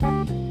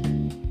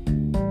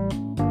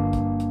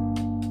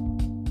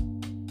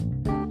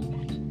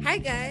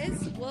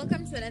guys,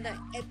 welcome to another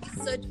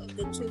episode of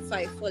the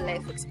 254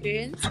 Life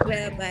Experience,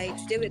 whereby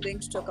today we're going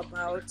to talk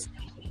about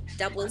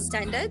double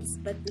standards.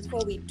 But before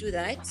we do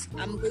that,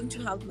 I'm going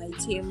to have my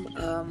team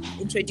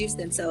introduce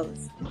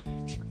themselves.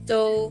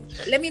 So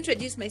let me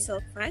introduce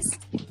myself first.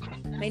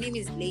 My name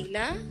is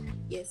Leila.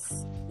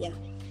 Yes, yeah.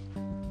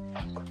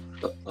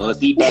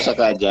 Si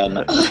pasaka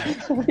jana.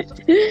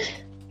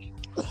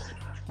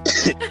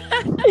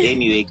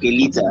 Anyway,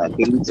 Kelita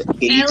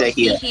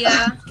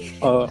here.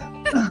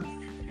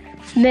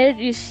 Ned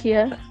is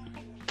here.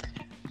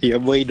 Your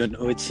boy Don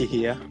Ochi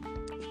here.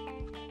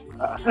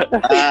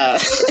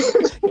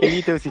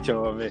 Kelita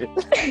usichome.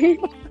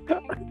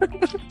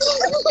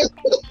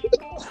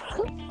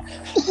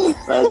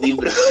 Sazi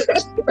bro.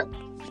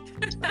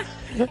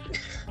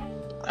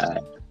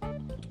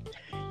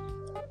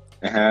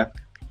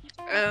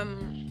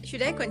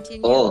 Should I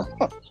continue? Oh.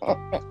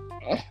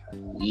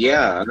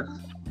 Yeah.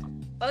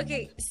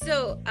 Okay,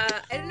 so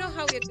I don't know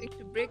how we're going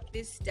to break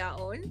this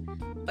down,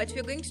 but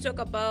we're going to talk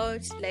about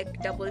like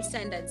double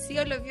standards. See,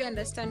 all of you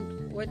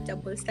understand what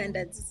double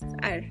standards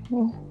are?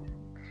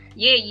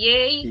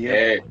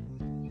 Yeah.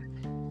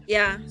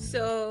 Yeah,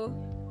 so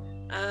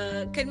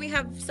can we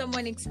have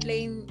someone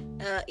explain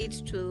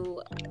it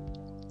to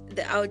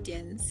the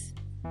audience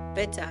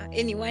better?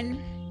 Anyone?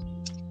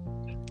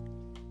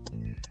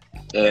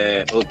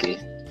 Okay.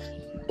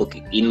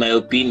 In my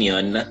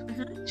opinion,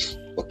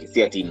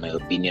 in my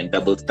opinion,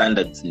 double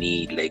standards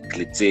ni like,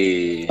 let's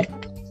say,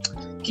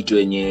 kitu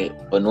yenye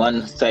on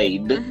one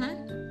side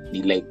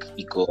ni like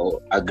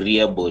iko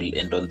agreeable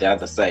and on the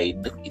other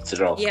side it's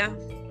wrong. Yeah.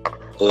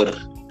 Or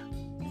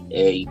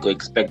iko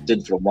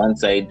expected from one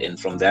side and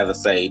from the other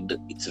side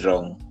it's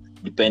wrong,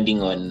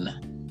 depending on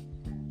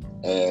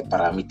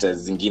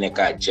parameters zingine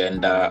ka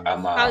gender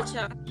ama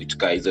Culture. vitu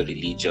ka hizo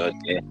religion.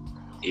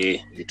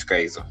 Vitu ka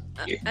hizo.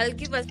 I'll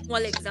give a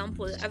small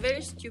example, a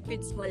very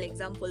stupid small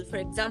example. For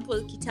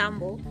example,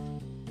 kitambo,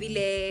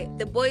 vile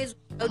the boys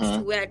were allowed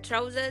to wear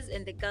trousers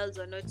and the girls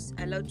were not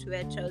allowed to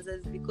wear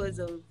trousers because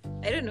of,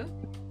 I don't know.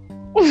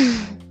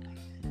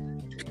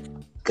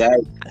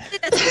 Guys,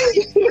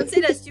 I'll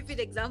say a stupid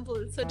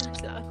example, so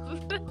don't laugh.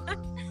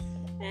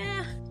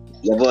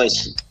 ya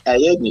bosh,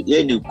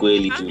 hiyo ni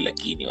ukweli tu,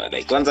 lakini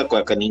like kwanza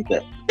kwa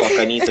kanisa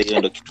hiyo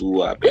ndio kitu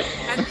hapa.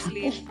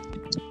 Actually,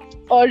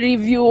 Or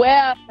if you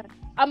wear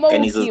ama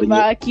Kanisa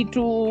ukiva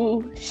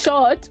kitu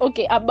short,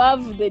 okay,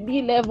 above the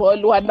knee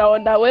level,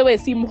 wanaona wewe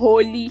si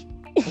mholy.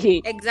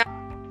 exactly.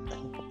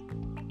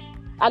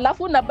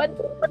 Alafu na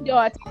bado ndio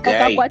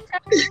Guy. wataka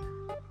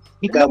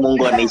Ni kama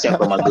Mungu anaisha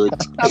kwa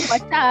magoti. kwa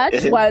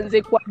chat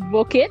waanze ku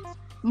advocate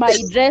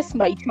my dress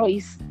my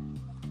choice.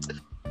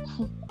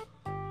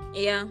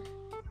 Yeah.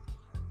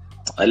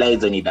 Wala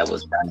hizo ni double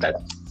standard.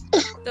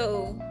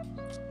 So,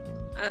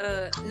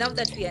 now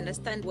that we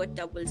understand what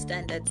double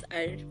standards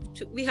are,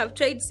 we have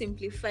tried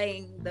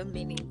simplifying the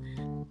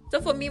meaning.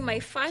 So for me, I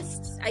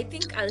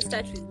think I'll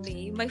start with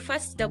me. My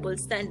first double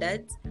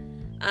standards,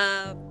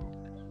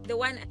 the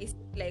one I see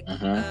like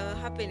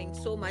happening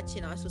so much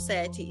in our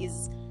society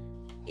is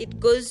it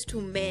goes to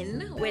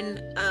men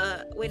when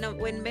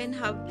men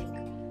have like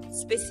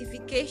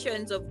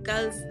specifications of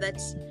girls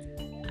that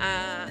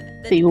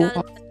They girls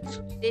are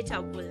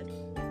dateable.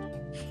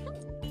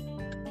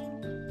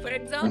 For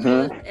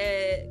example,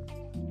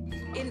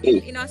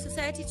 in our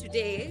society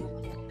today,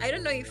 I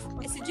don't know if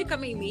sijui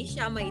kama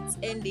imeisha ama it's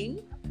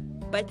ending,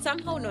 but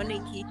somehow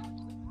naona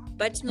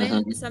but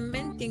some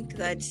men think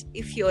that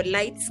if you're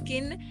light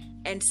skin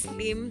and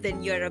slim,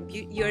 then you're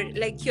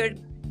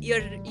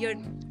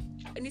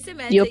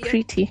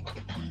pretty.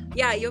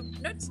 Yeah, you're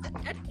not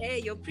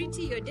you're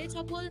pretty, you're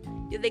dateable,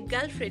 you're the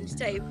girlfriend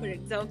type, for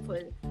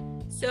example.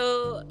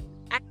 So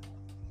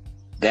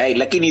Guy,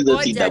 lakini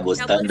hizo si double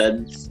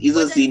standards.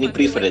 Hizo si ni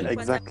preference.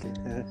 Exactly.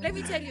 Let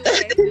me tell you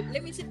why.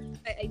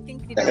 I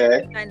think the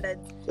double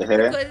standards.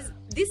 Because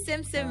these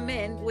same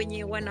men, when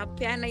you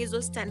wanapeana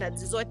hizo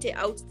standards zote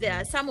out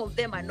there, some of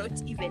them are not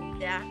even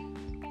there.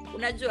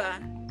 Unajua?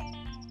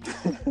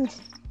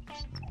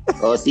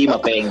 Si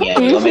mapenge,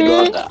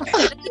 wamegonga.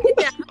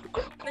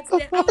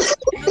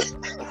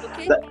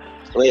 Okay?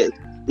 Wait,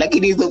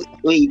 lakini hizo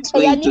wait.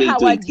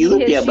 Hizo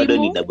pia bado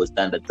ni double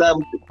standard.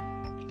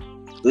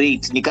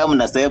 Wait, ni kama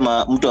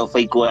unasema mtu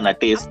hafai kuwa na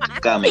taste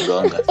kama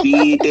amegonga.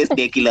 Si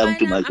taste ya kila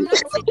mtu mazuri.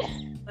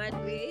 But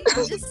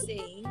I'm just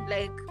saying,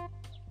 like,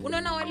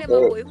 unaona wale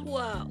maboy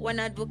huwa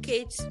wana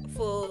advocate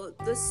for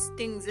those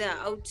things that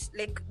are out,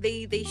 like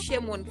they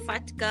shame on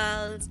fat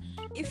girls.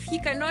 If he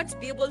cannot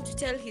be able to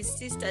tell his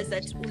sisters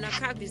that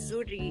unakaa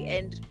vizuri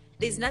and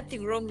there's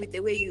nothing wrong with the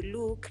way you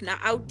look, na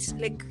out,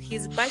 like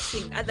he's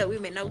bashing other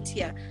women out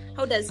here,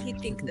 how does he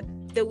think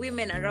the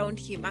women around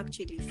him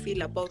actually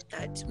feel about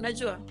that?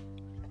 Unajua?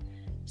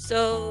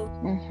 So,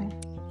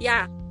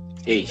 yeah,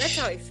 that's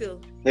how I feel.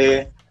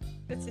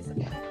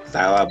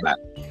 Sawa ba.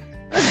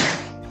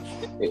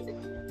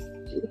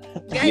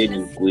 Hiyo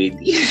ni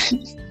kweli.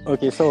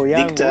 Okay, so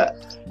yangu Victor.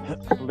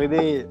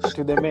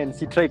 to the men,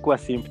 si try kuwa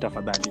simp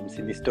tafadhali,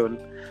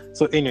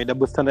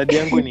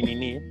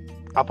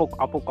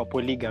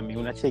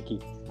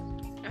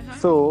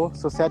 So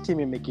society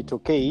may make it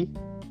okay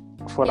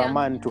for Yeah. a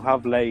man to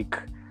have like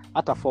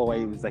hata 4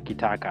 wives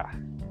akitaka.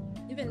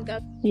 Even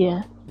girls.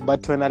 Yeah.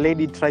 But when a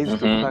lady tries to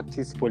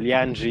practice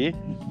polyandry,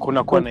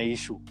 kunakuwa na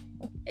issue.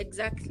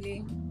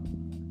 Exactly.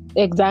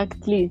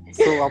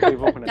 So hapo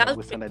hivyo kuna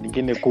double standard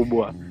nyingine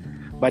kubwa.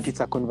 But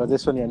it's a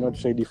conversation you're not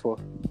ready for.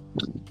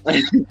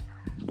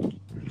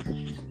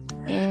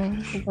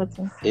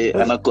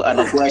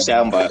 Anakuwa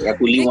shamba ya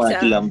kulima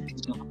kila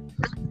mtu.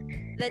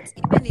 That's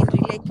even in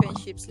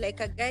relationships.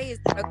 Like a guy is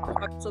going to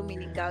have so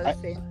many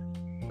girlfriends.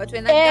 But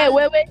when a girl,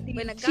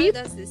 when a girl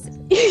does this,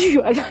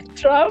 You are a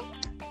Trump.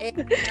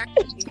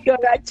 exactly. You're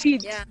a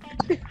cheat. Yeah.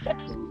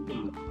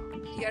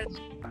 You're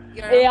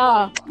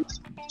Yeah.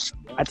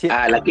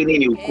 Lakini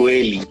ni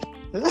ukweli.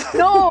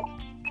 No.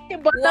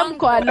 Mbona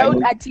mko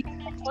allowed ati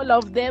all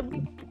of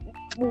them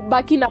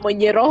baki na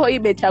mwenye roho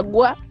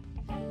imechagua?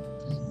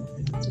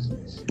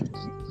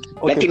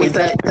 Lakini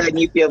sasa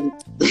pia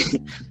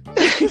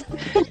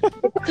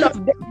All of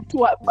them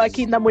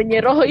baki na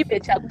mwenye roho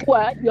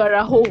imechagua, you are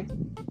a hoe.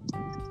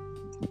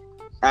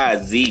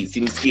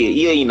 simsikie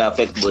hiyo ina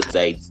affect both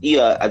sides.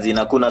 Hiyo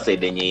azina kuna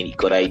side yenye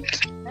iko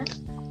right.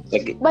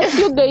 Okay. But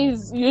you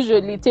guys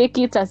usually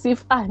take it as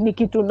if ni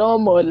kitu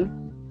normal.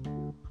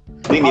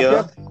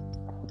 Ndio.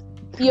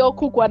 Hiyo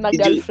kukua na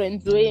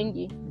girlfriends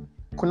wengi.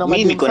 Kuna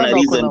mimi niko na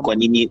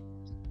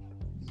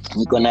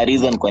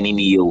reason kwa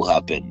nini hiyo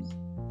happen.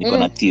 Niko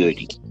na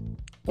theory.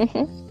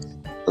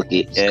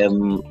 Okay,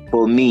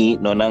 for me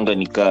naonanga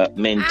nika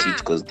men cheat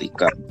because they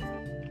can.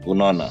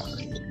 Unaona?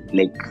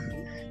 Like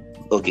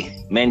okay,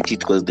 men cheat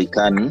because they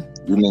can,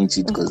 women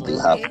cheat because they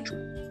have to.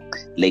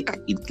 Like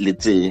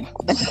let's say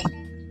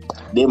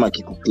dem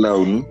akiku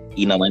clown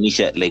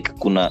inamaanisha like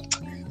kuna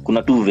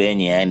tu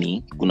venye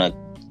yani kuna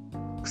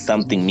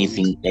something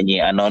missing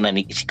yenye anaona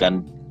she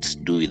can't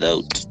do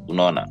without.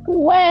 Unaona?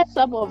 Where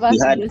some of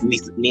us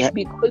ni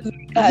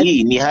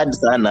hard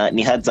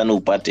sana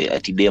upate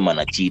ati dem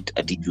ana cheat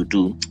ati juu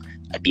tu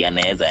ati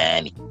anaweza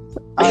yani.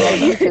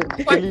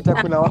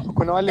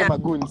 Kuna wale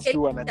magoons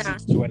tu wana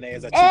cheat tu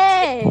wanaweza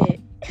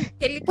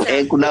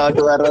cheat. Kuna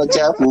watu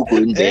warochafu huko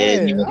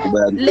nje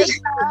nimekubali.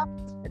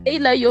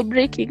 Leila, you're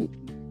breaking.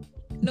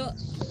 No.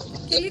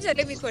 Kelita,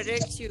 let me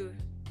correct you.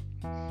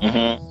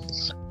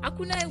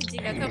 Hakuna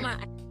ujinga kama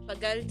a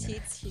girl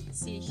cheats,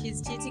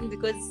 she's cheating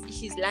because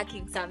she's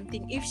lacking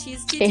something. If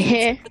she's cheating,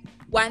 she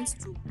wants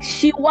to.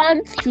 She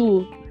wants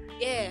to.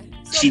 Yeah.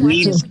 She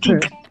needs to.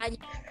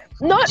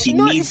 She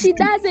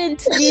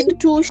doesn't need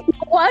to. She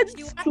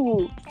wants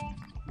to.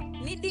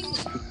 Needing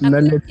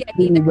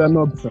an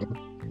option.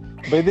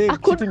 By the way,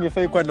 cheating if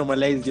I can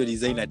normalize your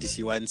design that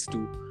she wants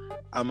to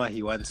ama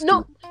he wants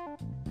to.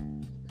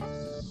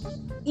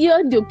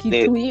 Hiyo ndio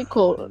kitu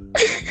iko.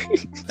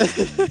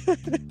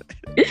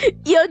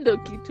 Hiyo ndio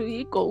kitu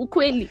iko.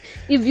 Ukweli,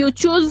 if you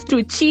choose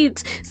to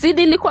cheat, si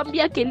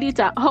nilikwambia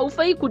Kelita,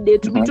 haufai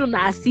kudate mtu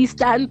na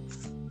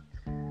assistants.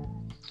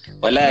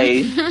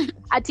 Walai.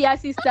 Ati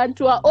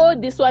assistant wa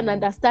this one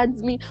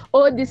understands me,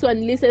 this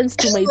one listens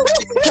to my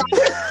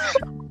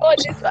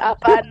this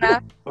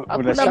hapana.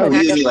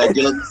 Huyu ni wa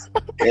jokes.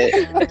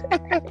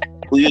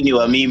 Huyu ni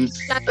wa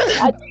memes.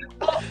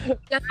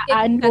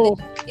 No.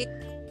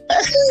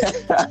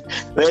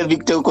 Wewe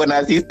Victor uko na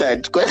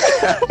assistant.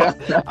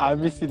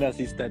 Mimi sina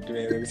assistant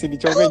wewe.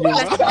 Usinichome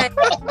nyuma.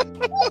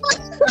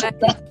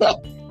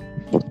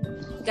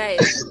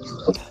 Guys.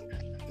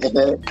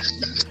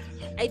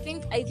 I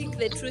think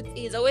the truth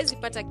is always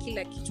ipata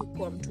kila kitu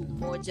kwa mtu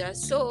mmoja.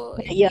 So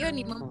hiyo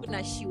ni mambo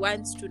na she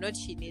wants to, not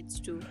she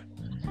needs to.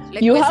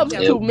 Like you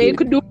have to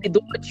make do with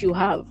what you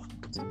have.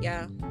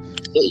 Yeah.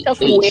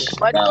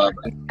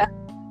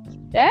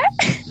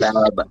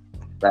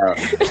 Sawa.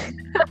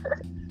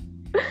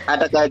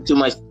 Hata kama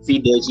chuma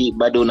sidochi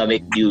bado una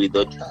make do with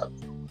what you have.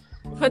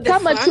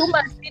 Kama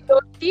chuma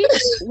sidochi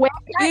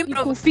weka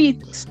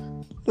ikufit.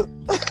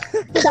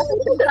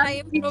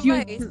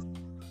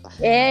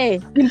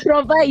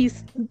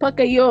 Improvise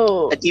mpaka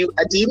hiyo.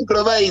 Ati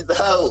improvise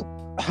how?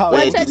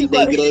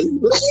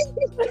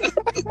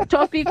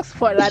 Topics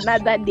for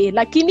another day.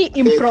 Lakini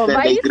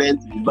improvise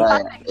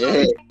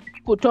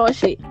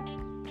kutoshe.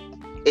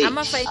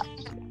 Ama find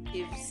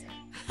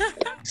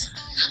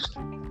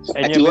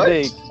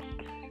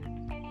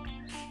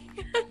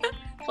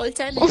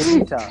alternatives.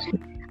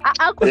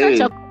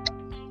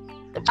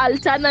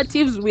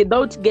 Alternatives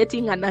without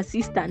getting an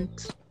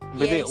assistant.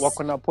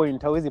 Wako na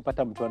point, hawezi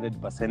pata mtu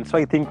 100%. So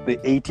I think the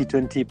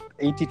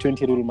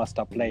 80-20 rule must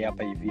apply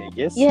hapa hivi, I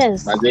guess.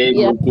 Yes.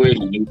 Yeah.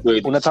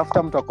 Kweli.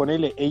 Unatafuta mtu akona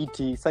ile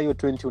 80, sasa hiyo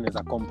 20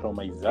 unaweza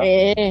compromise.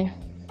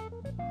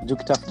 Juu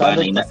kitafuta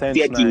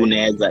 100%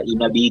 unaweza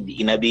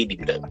inabidi.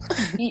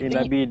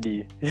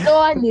 No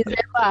one is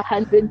ever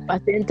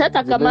 100%.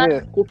 Hata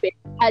kama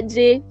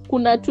kupeaje,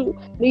 kuna tu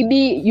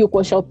maybe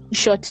yuko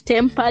short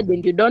tempered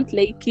and you don't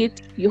like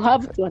it, you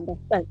have to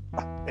understand.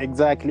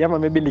 Exactly. Ama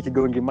maybe ni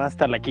kigongi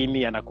master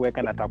lakini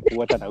anakuweka na tap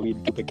water na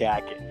weed tu peke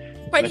yake.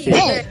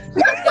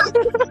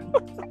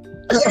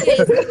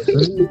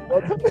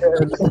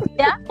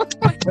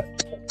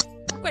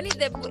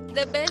 kwani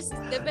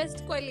the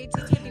best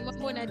quality tu ni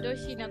mambo na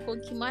Doshi na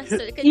Konki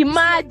Master.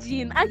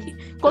 Imagine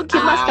Konki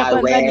Master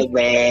kwanza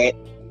wewe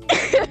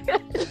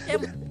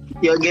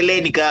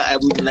Yongele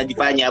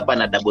najifanya hapa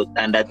na double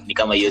standard ni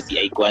kama hiyo si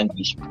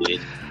haikwangi shule.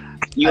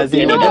 Hiyo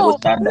si double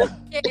standard.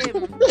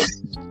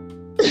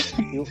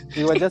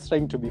 You were just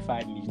trying to be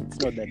funny.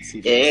 It's not that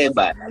serious.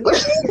 But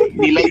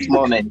the light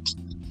moment.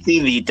 Si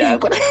vita.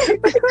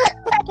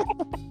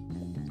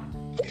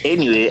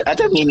 Anyway,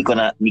 hata mimi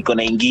niko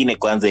na ingine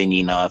kwanza yenye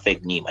ina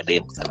affect ni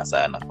madem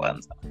sana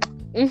kwanza.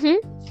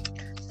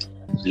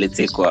 Let's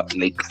say kwa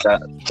like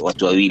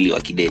watu wawili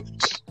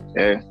wakidate.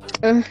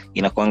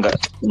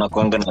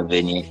 Inakuanga na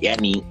venye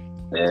yani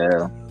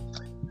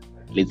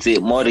let's say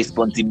more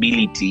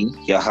responsibility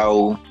ya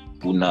how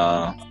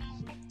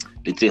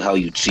let's say how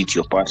you treat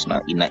your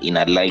partner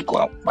ina like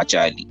kwa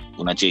machali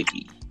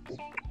unacheki.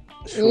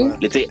 Sure.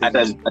 Let's say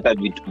hata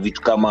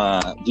vitu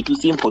kama vitu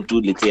simple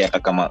tu, let's say hata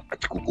kama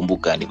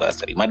kukumbuka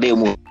anniversary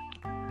mademu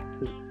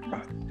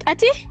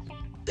ati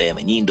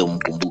nyinyi ndo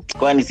mkumbuke,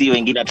 kwani si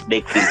wengine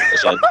atudai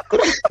special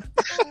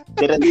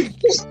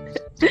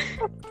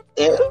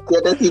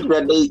hata si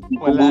tunadai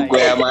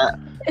kukumbuka ama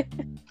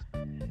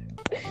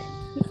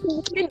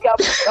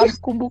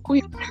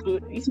kumbuku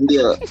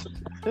ndio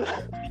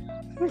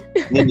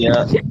nini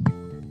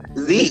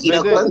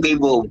inakuanga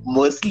hivyo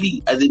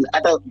mostly, as in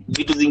hata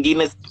vitu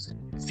zingine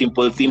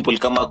simple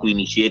kama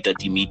kuinitiate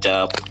team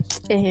meetup,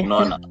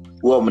 unaona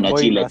huwa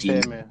mnachila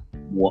team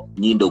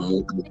nyindo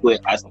mkue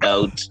asked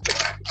out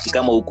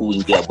kama huku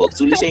ingia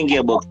box,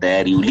 ulishaingia box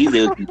tayari, ulize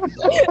hiyo kitu.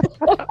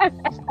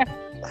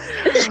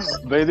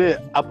 By the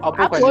hapo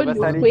kwa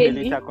anniversary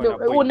nilita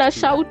kwa una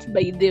shout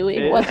by the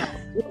way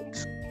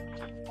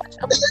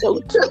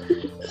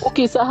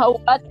ukisahau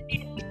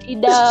birthday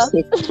kida.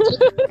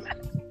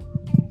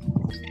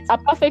 A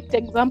perfect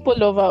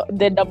example of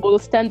the double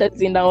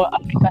standards in our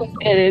African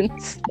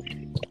parents.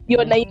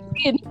 You're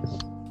 19,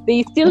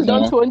 they still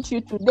don't want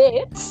you to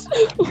date.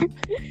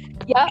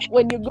 Yeah,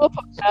 when you go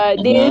for a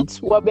date,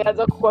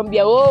 wameanza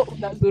kukwambia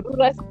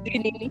unazurura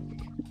nini.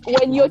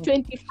 When you're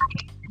 25,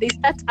 they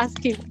start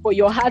asking for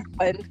your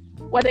husband.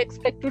 What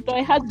expect to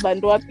toy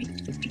husband wapi?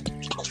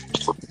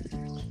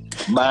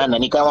 Bana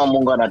ni kama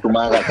Mungu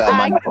anatumanga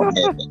kama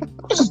nikombe.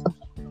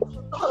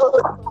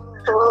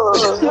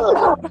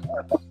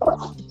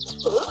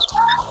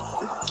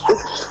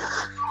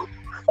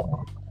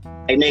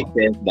 I make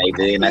sense by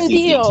the way.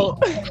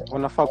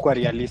 Unafaa kuwa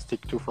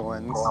realistic too for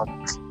once.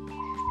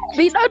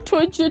 They don't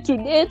want you to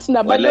date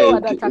na bado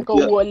wanataka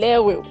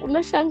uolewe.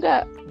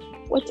 Unashanga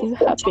what is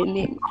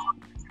happening?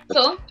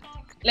 So,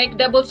 like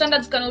double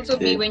standards can also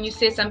be when you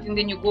say something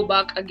then you go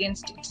back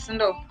against it. So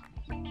no.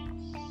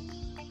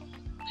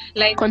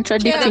 Like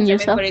contradicting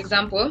yourself, for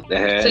example.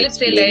 So let's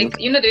say like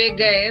you know the way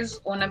guys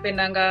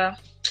wanapendanga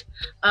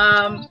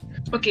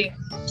okay,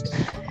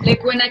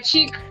 like when a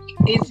chick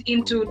is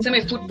into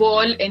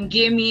football and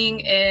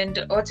gaming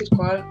and what's it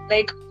called,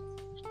 like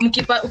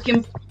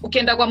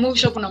ukienda kwa movie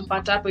shop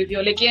unampata hapo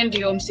hivyo, like yeye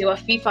ndio msee wa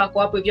FIFA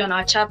kwa hapo hivyo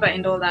anachapa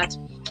and all that.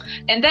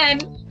 And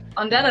then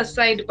on the other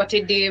side but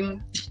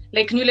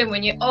like yule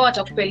mwenye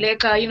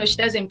atakupeleka, you know, she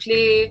doesn't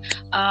play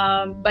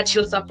but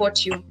she'll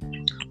support you.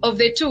 Of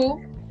the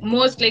two,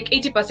 most like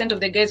 80% of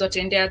the guys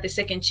watendea the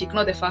second chick,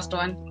 not the first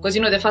one, because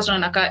you know the first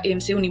one anaka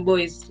MC uni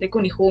boys, like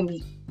uni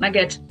homie,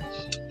 nugget.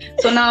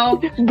 So now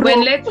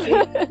when let's say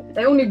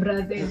uni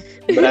brother,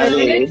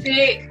 let's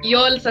say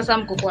y'all sasa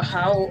mko kwa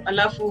hao,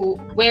 alafu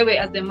wewe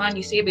as the man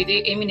you say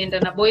bede emi nenda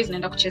na boys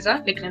naenda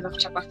kucheza, like naenda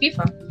kuchapa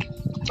FIFA.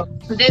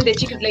 Then the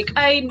chick is like,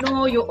 I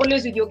know you're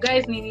always with your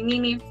guys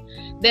nini.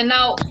 Then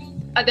now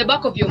at the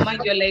back of your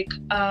mind you're like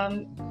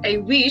I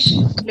wish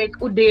like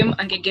udem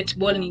angeget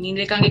ball nini,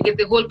 like angeget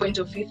the whole point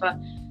of FIFA.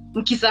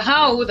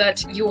 Mkisahau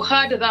that you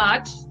had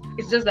that,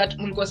 it's just that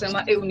mlikuwa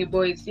sema uni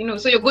boys, you know,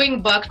 so you're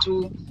going back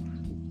to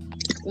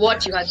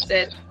what you had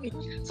said.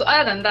 So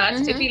other than that,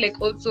 I feel like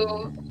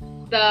also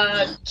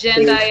the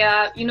gender,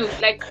 you know,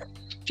 like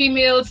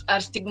females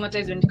are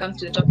stigmatized when it comes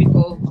to the topic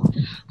of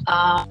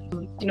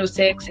you know,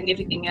 sex and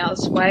everything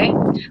else. Why?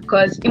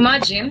 Because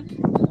imagine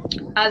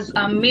as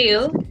a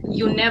male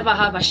you never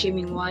have a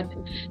shaming word.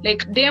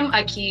 Like them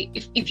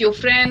if your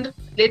friend,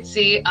 let's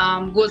say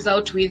goes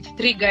out with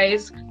 3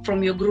 guys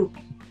from your group,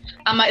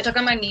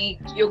 itakama ni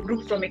your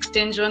group from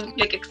extension,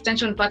 like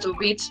extension part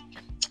of it,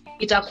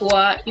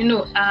 itakuwa you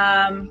know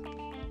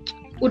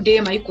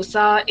udema yuko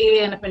sawa,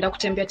 anapenda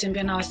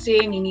kutembea na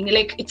wasee nini,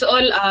 like it's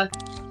all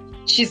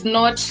she's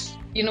not,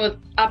 you know,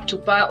 up to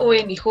par,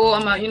 ni ho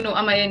ama you know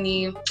ama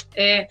yani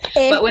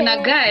but when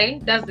a guy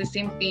does the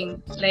same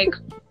thing, like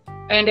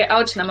and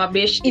out na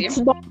mabeshte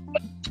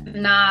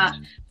na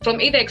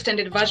from either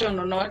extended version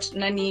or not,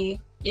 nani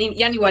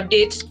yani wa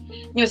date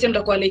nyo same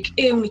mtakuwa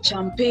like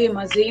unichampe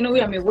maze, you know,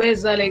 we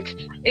ameweza like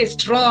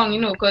strong, you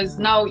know, because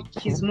now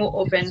he's more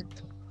open.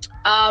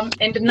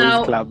 And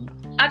now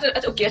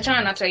okay,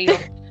 achana na hiyo.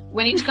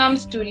 When it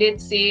comes to,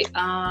 let's say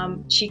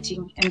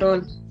cheating and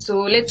all,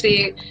 so let's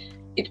say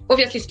it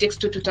obviously takes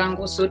 2 to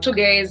tango, so 2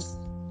 guys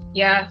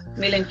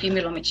male and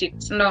female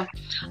wamecheat. No.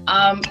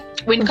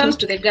 When it comes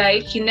to the guy,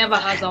 he never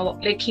has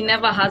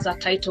a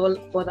title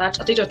for that,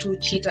 a title to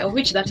cheater, of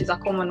which that is a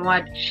common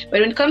word. But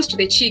when it comes to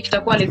the chick,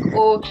 itakuwa like,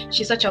 oh,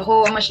 she's such a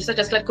hoe, she's such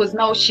a slut because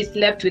now she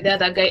slept with the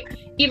other guy.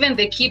 Even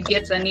the kid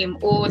gets a name,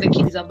 oh, the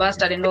kid is a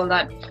bastard and all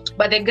that.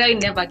 But the guy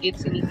never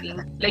gets anything.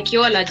 Like,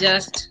 you all are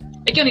just,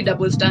 like, you need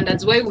double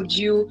standards. Why would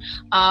you,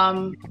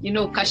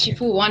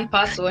 kashifu one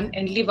person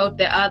and leave out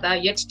the other,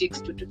 yet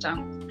sticks to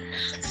tongue?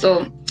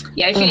 So,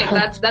 yeah, I feel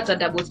like that's a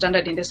double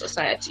standard in the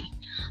society.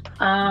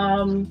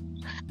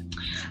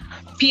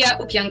 Pia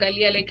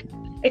ukiangalia, like,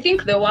 I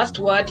think the worst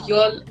word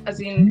y'all, as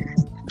in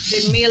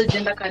the male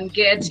gender, can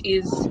get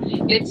is,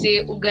 let's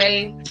say,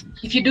 guy,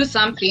 if you do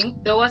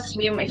something, the worst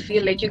name I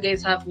feel like you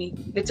guys have me,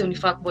 let's say,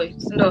 fuck boy,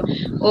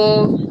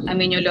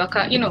 amenyolewa,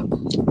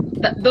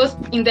 those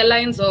in the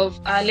lines of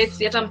let's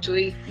say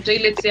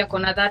let's say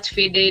akona that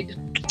faded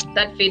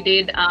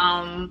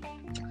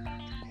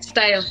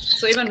style.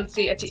 So even would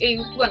say ati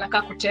huku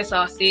anakaa kutesa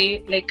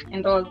wase, like,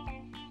 and all.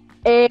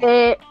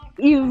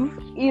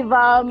 If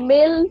a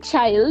male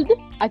child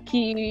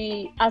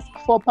ask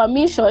for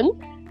permission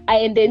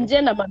aende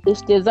nje na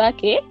mabeshte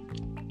zake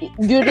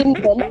during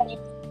the night,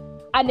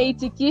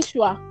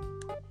 anaitikishwa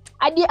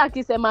hadi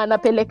akisema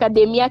anapeleka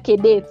demu yake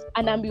date,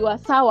 anaambiwa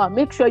sawa,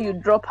 make sure you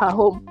drop her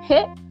home.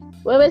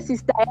 Wewe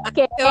sister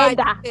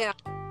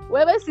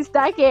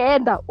yake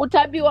enda,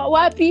 utabiwa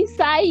wapi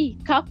sai?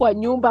 Kaa kwa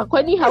nyumba,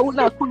 kwani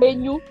hauna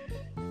kwenyu?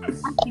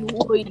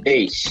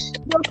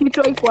 Ndio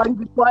kitu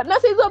ikuandikwa. Na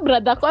hizo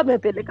brother kwa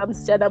amepeleka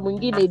msichana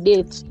mwingine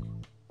date.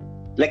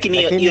 Lakini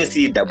hiyo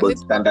si double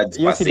standards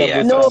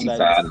pase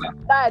sana.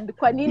 Bad,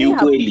 kwa nini? Ni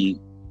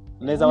kweli.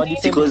 Unaweza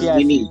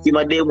si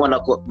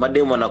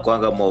mademu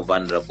wanakuanga more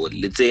vulnerable.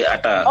 Let's say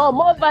hata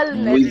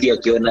mwizi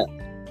akiona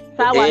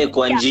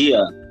kwa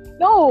njia.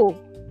 No.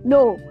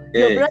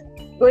 Your brother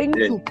is going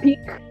to pick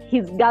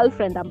his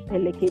girlfriend and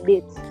peleke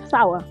date.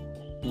 Sawa.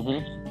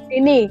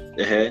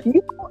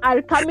 You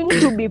are coming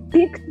to be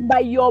picked by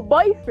your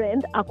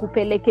boyfriend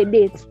akupeleke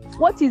date.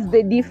 What is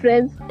the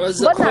difference?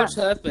 What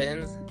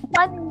happens?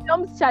 Kwani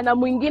msichana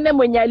mwingine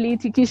mwenye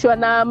aliitikishwa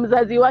na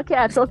mzazi wake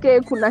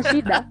atoke kuna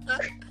shida?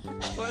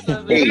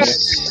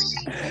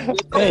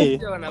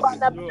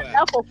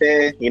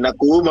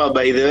 Inakuuma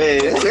by the way.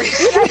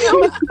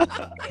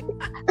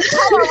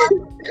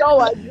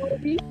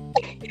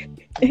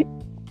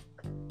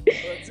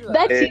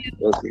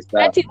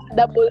 That is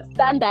double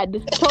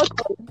standard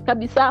total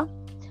kabisa.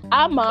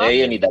 Ama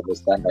hiyo ni double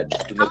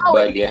standard,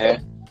 tumekubali.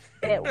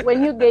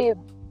 When you guys,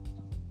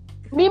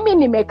 mimi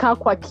nimekaa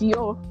kwa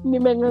kioo,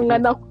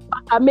 nimeng'ang'ana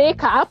kupaka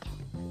makeup,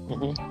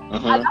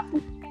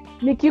 alafu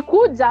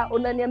nikikuja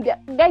unaniambia,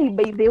 guy,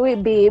 by the way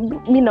babe,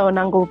 mimi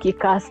naonanga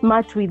ukikaa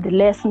smart with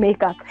less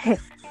makeup.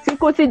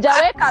 Siku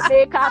sijaweka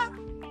makeup,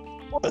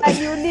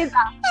 unaniuliza,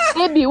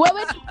 baby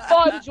wewe ni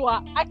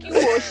mgonjwa,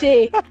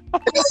 akioshe.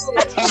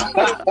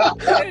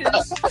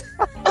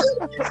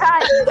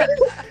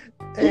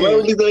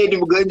 Unauliza wewe ni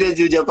mgonjwa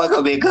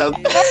hujapaka makeup.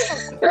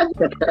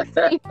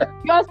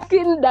 Your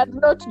skin does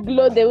not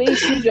glow the way it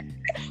should.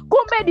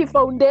 Kumbe ni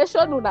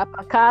foundation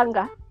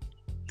unapakanga.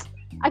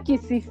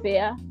 Akisi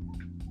fair.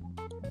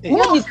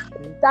 Wewe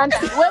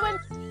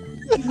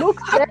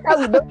looks better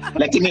with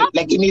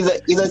lakini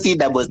hizo si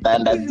double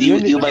standards.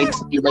 You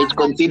might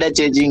consider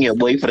changing your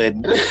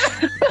boyfriend.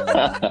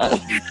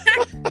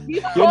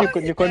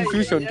 Ni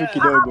confusion tu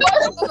kidogo.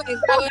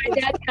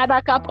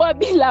 Anakapoa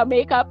bila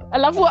makeup,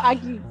 alafu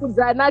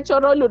akikuza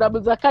natural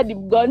unabuza kadi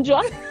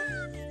mgonjwa.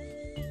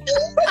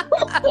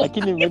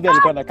 Lakini maybe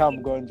alikuwa anakaa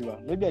mgonjwa.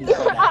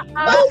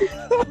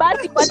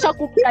 Basi kwacha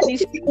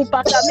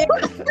kupaka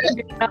makeup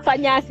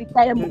nafanya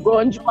asikae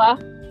mgonjwa.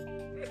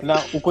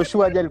 Na uko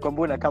sure aje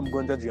alikwambia unakaa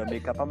mgonjwa juu ya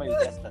makeup ama you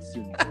just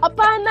assume?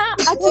 Hapana,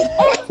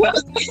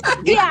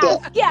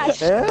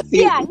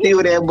 Si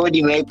urembo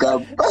ni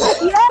makeup.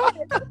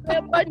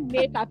 Urembo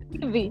makeup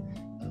hivi.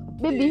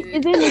 Baby,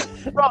 isn't it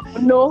wrong?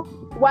 No.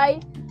 Why?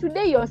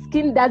 Today your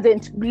skin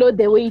doesn't glow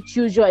the way it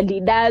usually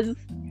does.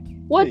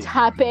 What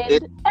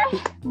happened?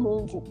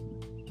 Mungu.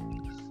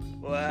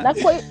 Na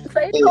kwa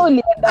hiyo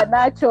ulienda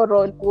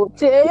natural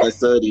wote.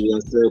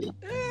 Sorry.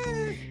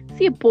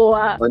 Si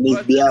poa. On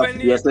his behalf.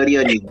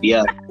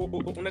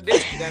 Una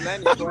date na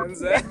nani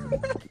kwanza?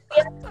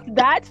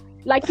 That,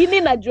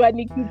 lakini najua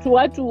ni kitu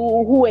watu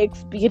who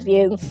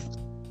experience.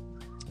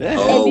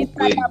 And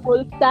it's a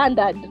double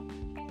standard.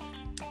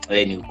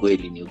 Ni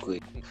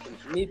ukweli.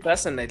 Me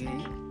personally,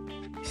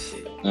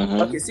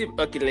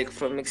 okay, like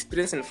from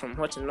experience and from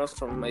what I know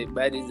from my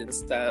buddies and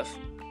stuff,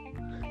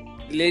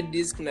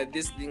 ladies kuna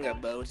this thing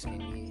about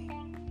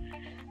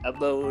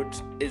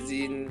as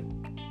in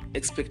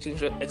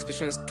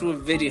expectations too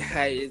very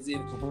high, as in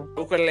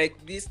uko like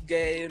this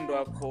guy ndo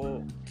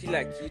ako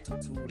kila kitu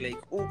tu, like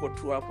uko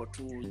tu hapo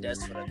tu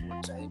just for a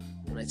good time,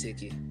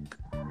 unacheki.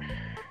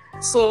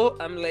 So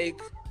I'm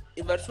like,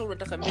 if at all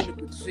unataka mimi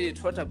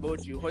kutreat, what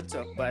about you? What's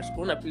your part?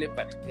 Una play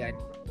part gani?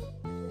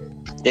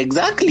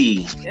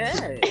 Exactly.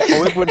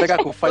 Wewe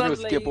unataka kufanya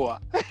usikie poa.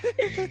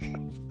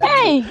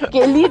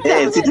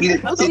 Kelita.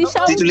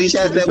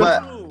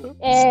 Tulishasema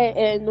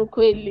Ni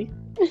kweli.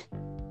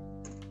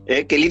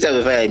 Kelita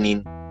amefanya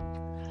nini?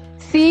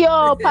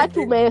 Sio part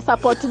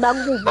umesupport na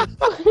nguvu.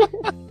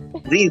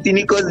 Hizi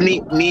ni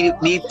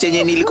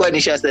chenye nilikuwa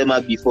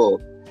nishasema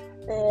before.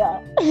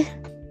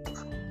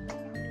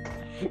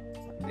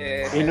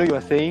 You know you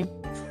are saying?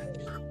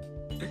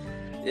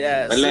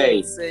 Yeah, so Malay.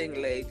 I'm saying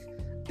like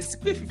it's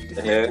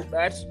 50-50,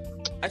 but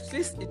at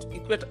least it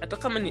hata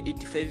kama ni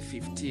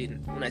 85-15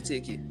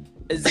 unacheki.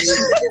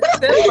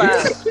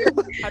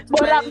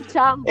 Bora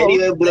mchango.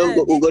 Anyway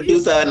bro, uko tu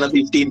sawa na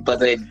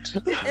 15%.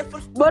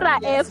 Bora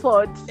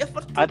effort.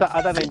 Hata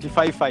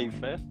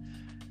 95.5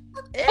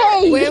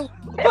 Hey. Wewe,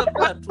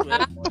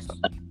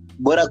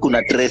 Bora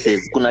kuna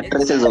traces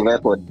of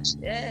effort.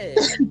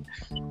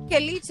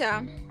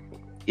 Kelita,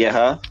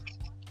 Yeah.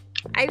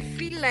 I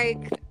feel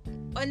like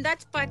on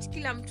that part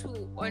kila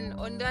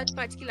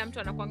mtu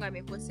anakuanga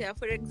amekosea.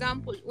 For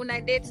example,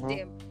 una date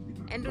them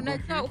and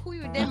unajua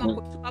huyu dem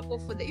ako hapo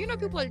for the, you know,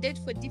 people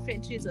date for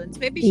different reasons.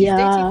 Maybe she's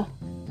dating,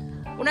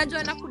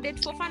 unajua na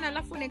kudate for fun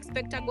alafu una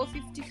expect go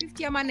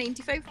 50-50 ama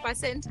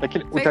 95%.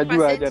 lakini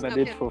utajua aje na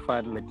date for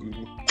fun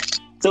lakini.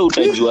 So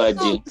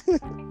utajuaje?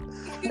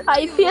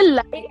 I feel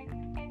like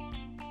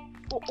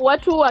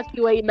watu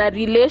wakiwa in a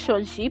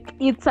relationship,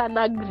 it's an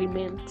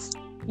agreement.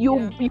 You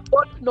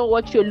both know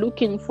what you're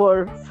looking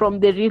for from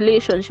the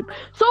relationship.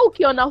 So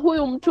ukiona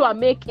huyu mtu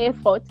make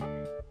effort,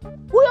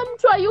 huyo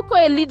mtu hayuko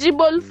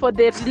eligible for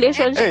the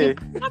relationship.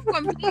 Stop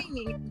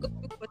complaining. Go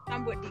look for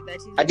somebody that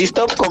is. Ati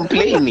stop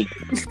complaining.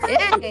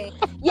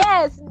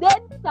 Yes,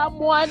 then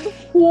someone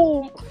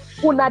who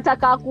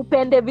unataka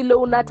kupende vile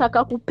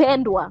unataka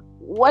kupendwa.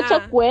 Wacha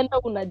kuenda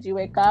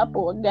unajiweka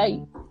hapo, guy.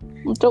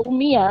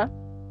 Mtaumia.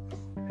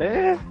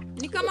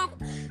 Ni kama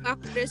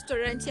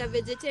restaurant ya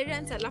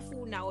vegetarians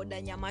alafu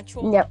unaoda nyama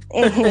choma. Yeah.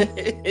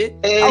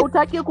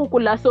 Hautaki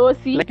kukula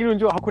sosi. Lakini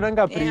unajua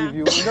hakunanga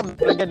preview. Unajua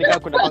mnaongea nikaa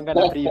kuna panga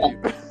na preview.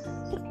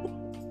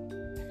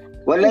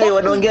 Wale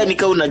wanaongea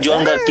nikaa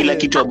unajuanga kila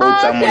kitu about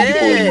someone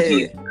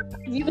before.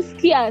 You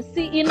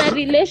see, in a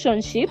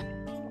relationship,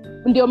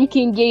 ndio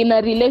mkiingia in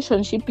a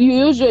relationship,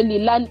 you usually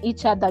learn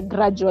each other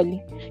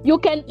gradually. You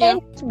can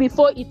end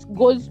before it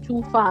goes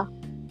too far.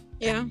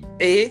 Yeah.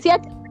 Si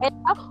ati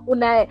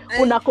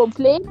una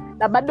complain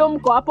na bado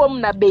mko hapo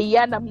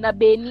mnabeiana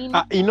mnabei nini?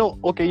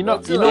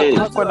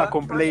 Alikuwa na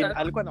complain,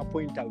 alikuwa na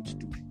point out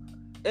tu.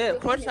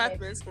 What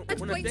happens?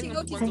 Pointing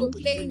out is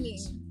complaining.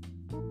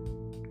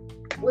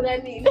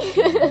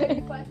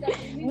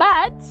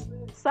 But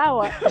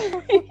sawa.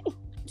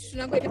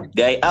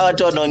 Guy, hawa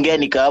watu wanaongea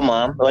ni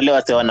kama wale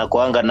wase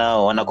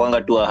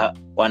wanakuanga tu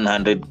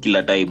 100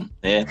 kila time.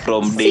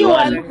 From day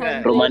one,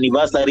 from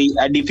anniversary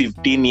hadi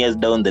 15 years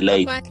down the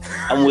line.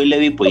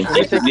 Amuelewi point.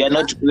 We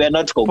are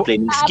not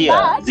complaining.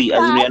 Sikia, as we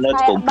are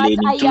not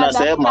complaining.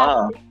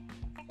 Tunasema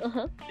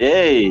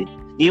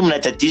hii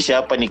mnachachisha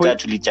hapa ni kama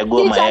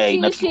tulichagua mayai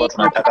na tulikuwa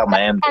tunataka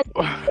maembe.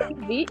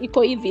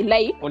 Iko hivi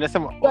like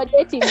unasema you are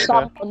dating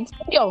someone.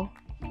 Ndio.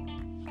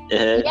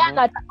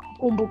 Anataka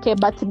kukumbuke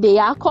birthday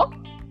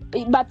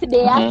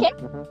yake.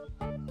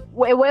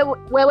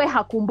 Wewe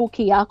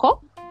hakumbuki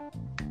yako.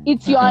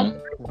 It's your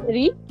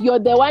anniversary.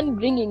 You're the one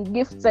bringing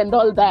gifts and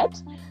all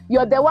that.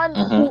 You're the one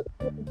who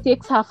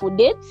takes her for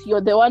dates.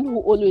 You're the one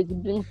who always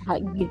brings her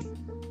gifts.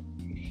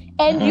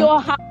 And you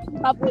have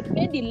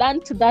already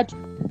learned that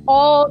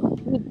all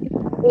with this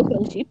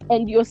relationship,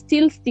 and you're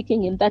still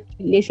sticking in that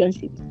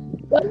relationship.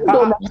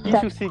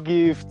 You see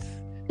gifts.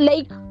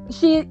 Like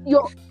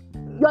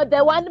you're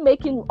the one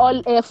making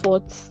all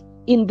efforts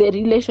in the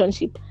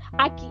relationship.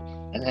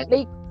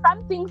 Like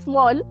something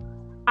small,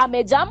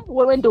 amejam,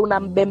 wewe ndo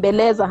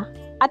unambembeleza.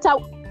 Hata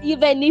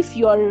even if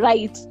you're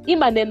right, hii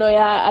maneno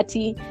ya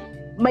ati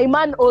my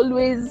man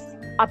always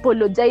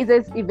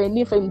apologizes even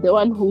if I'm the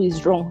one who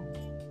is wrong.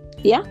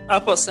 Yeah?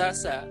 Hapo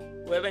sasa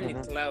wewe ni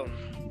clown.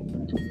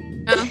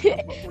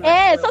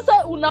 Sasa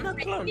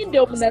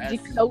ndio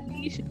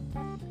mnajikaunisha.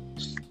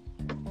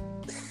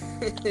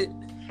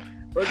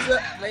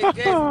 Like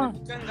guys,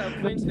 kanga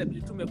point na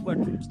vitu tumekuwa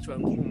tu kichwa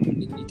ngumu,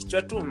 ni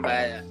kichwa tu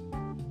mbaya.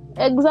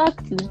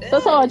 Exactly.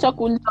 Sasa wacha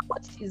kuuliza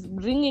what she's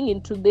bringing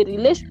into the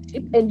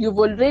relationship, and you've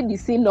already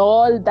seen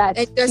all that.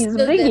 She's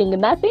bringing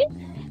nothing.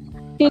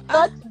 She's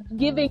not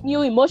giving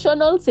you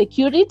emotional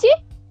security.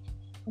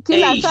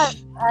 Kila saa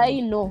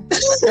I know.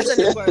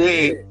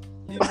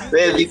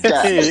 Wewe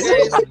Victor.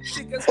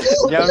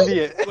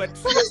 Niambie. Kwa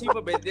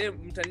hivyo by them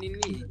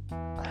mtanini.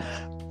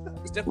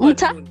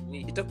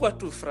 Itakuwa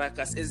tu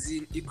fracas as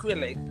in ikuwe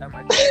like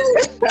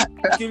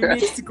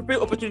sikupe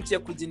opportunity ya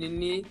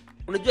kujinini.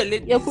 Unajua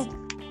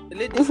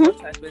ladies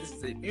what happens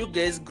is you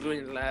guys grow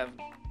in love.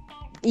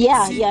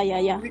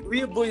 Yeah.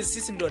 We boys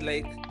sisi ndo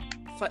like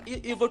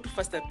hivyo tu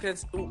first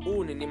appearance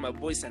ni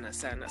maboy sana.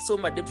 So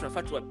madem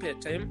tunafaa tuwape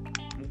time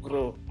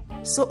mgrow.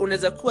 So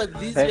unaweza kuwa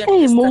this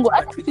year Mungu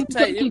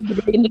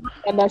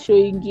ana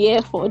showing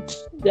effort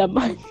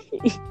jamani.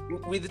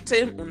 With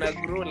time una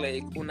grow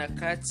like una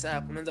catch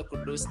up, unaanza ku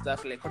do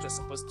stuff like what you're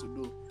supposed to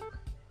do.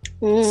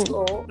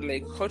 So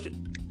like how to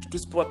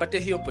pate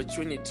hii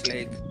opportunity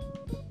like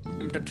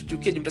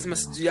mtatuchukia mtasema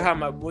sijui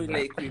hama boy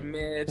like we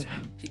met,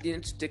 he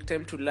didn't take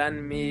time to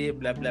learn me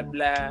blah blah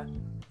blah.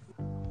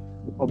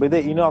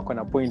 Obede ako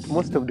na point.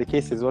 Most of the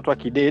cases watu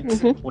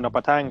wakidate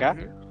unapatanga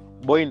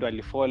boy ndo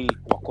alifall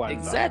wa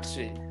kwanza.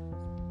 Exactly.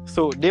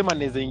 So dem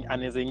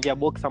anaweza ingia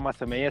box ama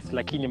sema yes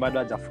lakini bado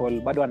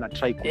hajafall, bado ana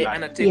try kula.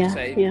 Ana take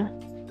time. Yeah.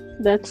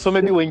 That's So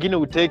maybe wengine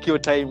utake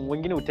your time,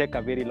 wengine utake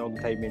a very long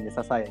time yenye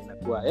sasa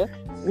inakuwa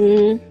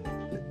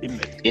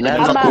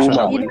Inaanza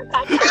kuuma.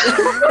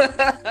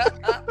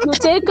 You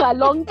take a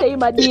long time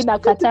hadi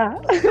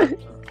inakataa.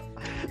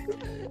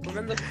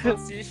 Unaanza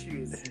kuforce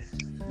issues.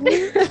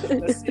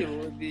 That's the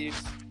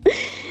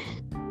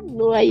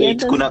No, I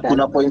Wait, understand.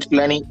 kuna point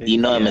fulani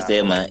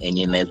amesema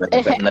yenye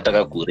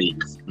nataka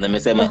ku-raise. Na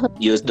amesema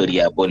hiyo story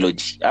ya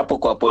apology. Hapo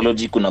kwa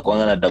apology kuna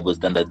kuanga na double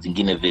standards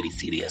zingine very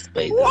serious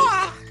by the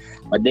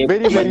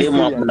way.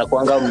 Mademu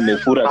mnakuanga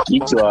mmefura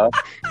kichwa.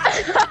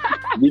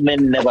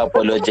 Women never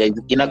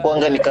apologize.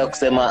 Inakuanga nikaa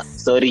kusema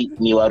sorry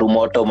ni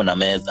warumoto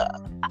mnameza.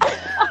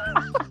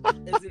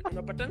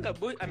 unapatanga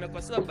boy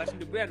amekosewa but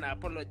the boy ana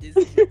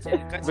apologize.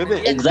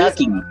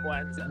 Exactly.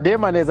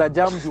 dem anaweza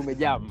jam juu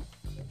umejam.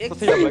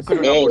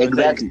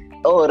 Exactly.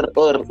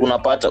 Or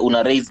unapata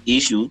una raise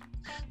issue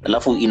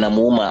alafu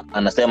inamuuma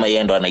anasema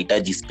yeye ndo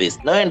anahitaji space.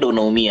 Na wewe ndo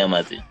unaumia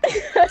mazi.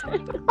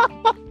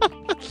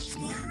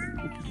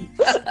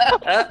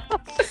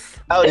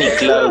 Au ni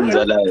clowns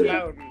wala.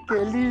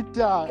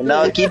 Kelita.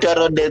 Na kitu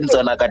rodents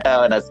wanakataa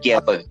wanasikia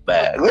hapa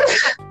vibaya.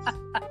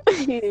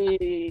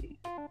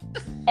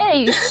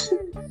 Hey.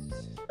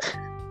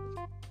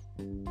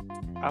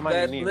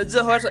 Ama nini?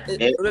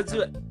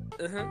 Unajua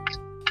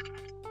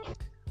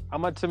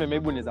Ama tuseme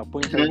maybe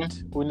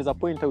unaweza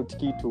point out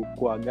kitu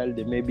kwa girl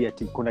de maybe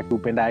ati kuna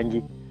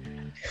kiupendangi.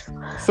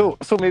 So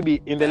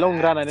maybe in the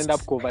long run and end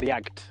up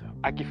overreact.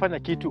 Akifanya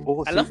kitu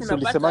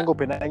ulisemanga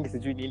upendangi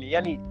sijui nini.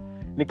 Yaani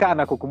nikaa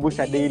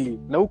anakukumbusha daily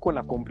na huko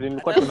na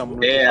complain kwa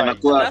tunamnutia.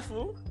 Anakuwa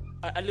alafu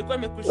alikuwa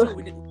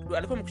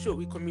amekushow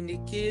we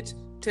communicate,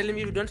 tell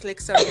me you don't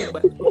like something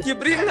but you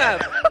bring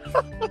up.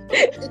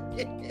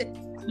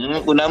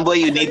 unaambiwa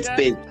you need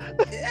space.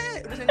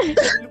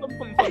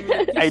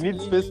 I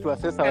need space to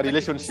assess our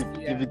relationship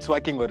if it's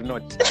working or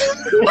not.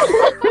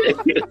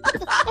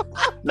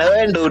 Na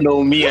wewe ndo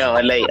unaumia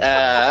walai.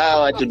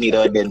 Watu ni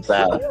rodents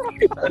sawa.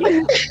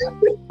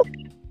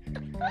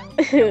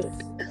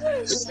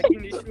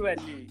 Lakini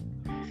surely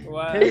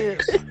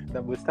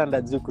Double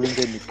standards huko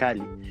nje ni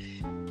kali.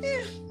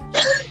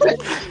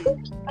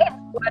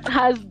 What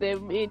has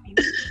them meaning?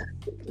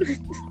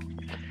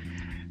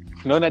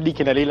 Naona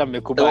Diki na Leila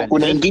mmekubali.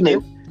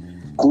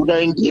 Kuna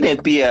wengine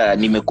pia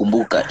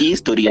nimekumbuka hii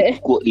story ya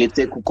let's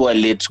say kukua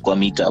late kwa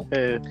meetup.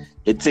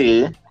 Let's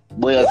say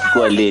boy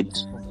akikuwa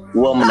late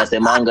huwa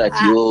mnasemanga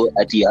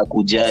ati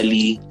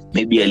hakujali,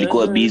 maybe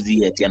alikuwa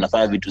busy, ati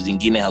anafanya vitu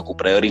zingine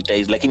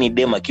hakuprioritize, lakini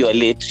dem akiwa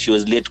late she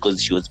was late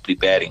because she was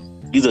preparing.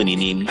 Hizo ni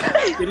nini?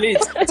 Kilit.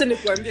 Acha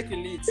nikwambie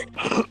Kilit.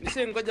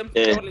 Nishengoja mtu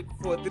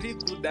for 3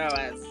 good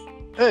hours.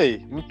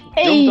 Mtu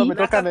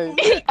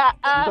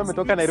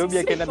ametoka Nairobi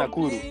akaenda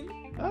Nakuru.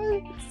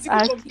 Siku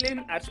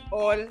complain at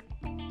all.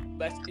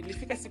 But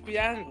ilifika siku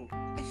yangu.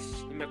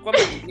 Nimekuwa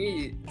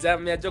mjini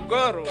jam ya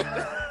Jogoro.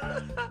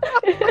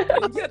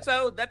 Ingia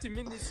tao 30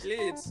 minutes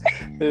late.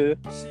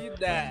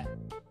 Shida.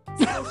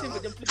 Sasa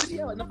ushingoja mtu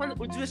nafanya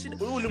ujue shida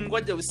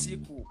ulimngoja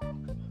usiku.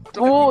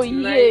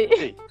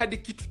 Hadi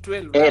kitu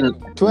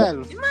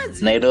 12.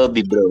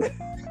 Nairobi bro.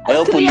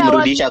 Wewe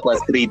ulimrudisha kwa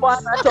street.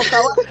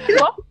 Wanatoka wapi?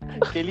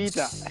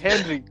 Kelita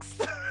Hendrix.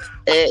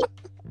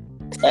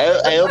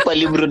 I hope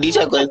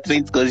alimrudisha kwa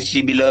streets because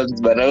she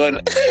belongs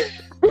banaona.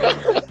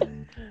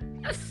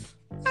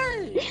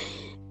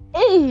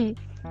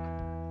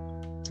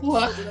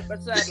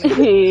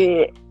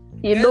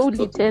 You know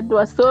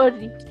litendwa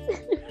sorry.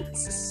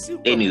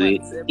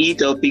 Anyway,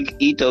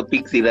 hii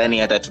topic sidhani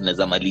hata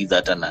tunaweza maliza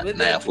hata na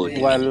ya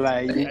 40.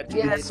 Wallahi.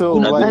 So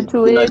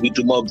kuna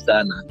vitu mob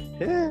sana.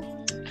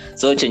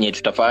 So chenye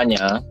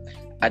tutafanya,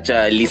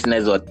 acha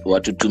listeners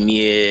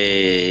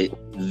watutumie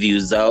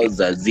views zao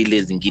za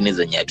zile zingine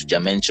zenye hatuja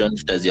mention,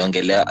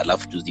 tutaziongelea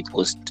alafu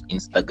tuzipost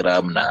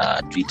Instagram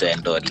na Twitter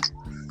and all.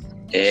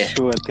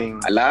 Sure thing.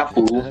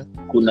 Alafu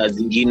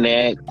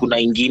kuna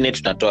ingine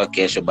tutatoa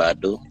kesho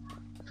bado.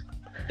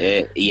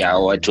 Ya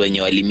watu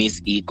wenye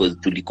walimiss hii cause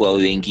tulikuwa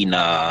wengi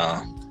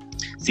na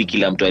si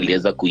kila mtu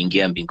aliweza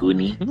kuingia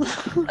mbinguni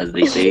as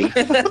they say.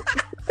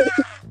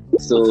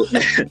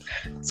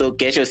 So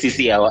kesho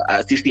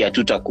sisi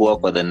hatutakuwa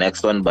kwa the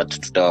next one but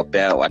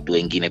tutawapea watu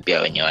wengine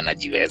pia wenye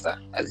wanajiweza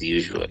as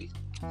usual.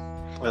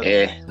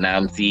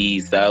 Na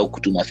msisahau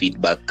kutuma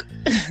feedback.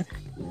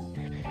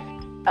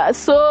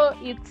 So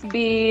it's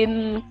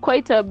been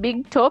quite a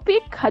big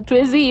topic.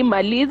 Hatuwezi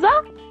imaliza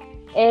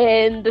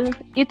and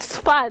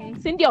it's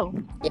fun, si ndio?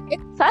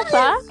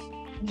 Sasa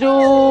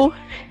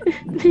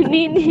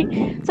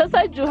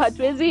juu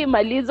hatuwezi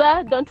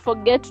imaliza, don't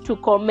forget to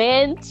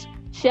comment,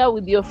 share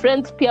with your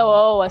friends pia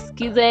wao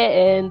wasikize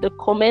and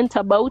comment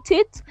about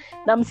it,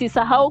 na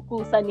msisahau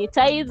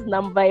kusanitize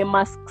na mvae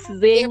masks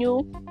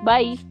zenyu.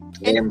 Bye.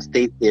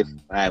 Stay safe.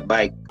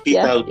 Bye. Peace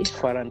Yeah. out.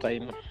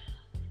 Quarantine.